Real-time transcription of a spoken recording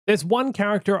There's one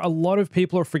character a lot of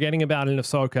people are forgetting about in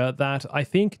Ahsoka that I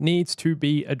think needs to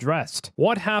be addressed.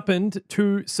 What happened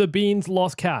to Sabine's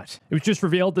lost cat? It was just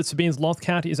revealed that Sabine's lost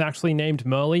cat is actually named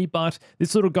Merle, but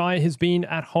this little guy has been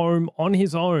at home on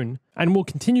his own and will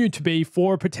continue to be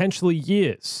for potentially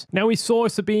years. Now, we saw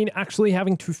Sabine actually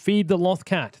having to feed the lost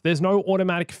cat. There's no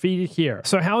automatic feeder here.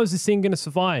 So how is this thing going to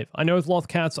survive? I know lost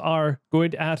cats are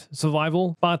good at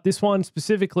survival, but this one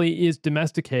specifically is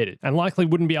domesticated and likely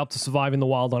wouldn't be able to survive in the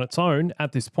wild on its own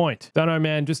at this point. Don't know,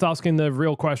 man. Just asking the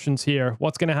real questions here.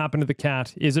 What's going to happen to the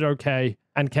cat? Is it okay?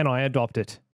 And can I adopt it?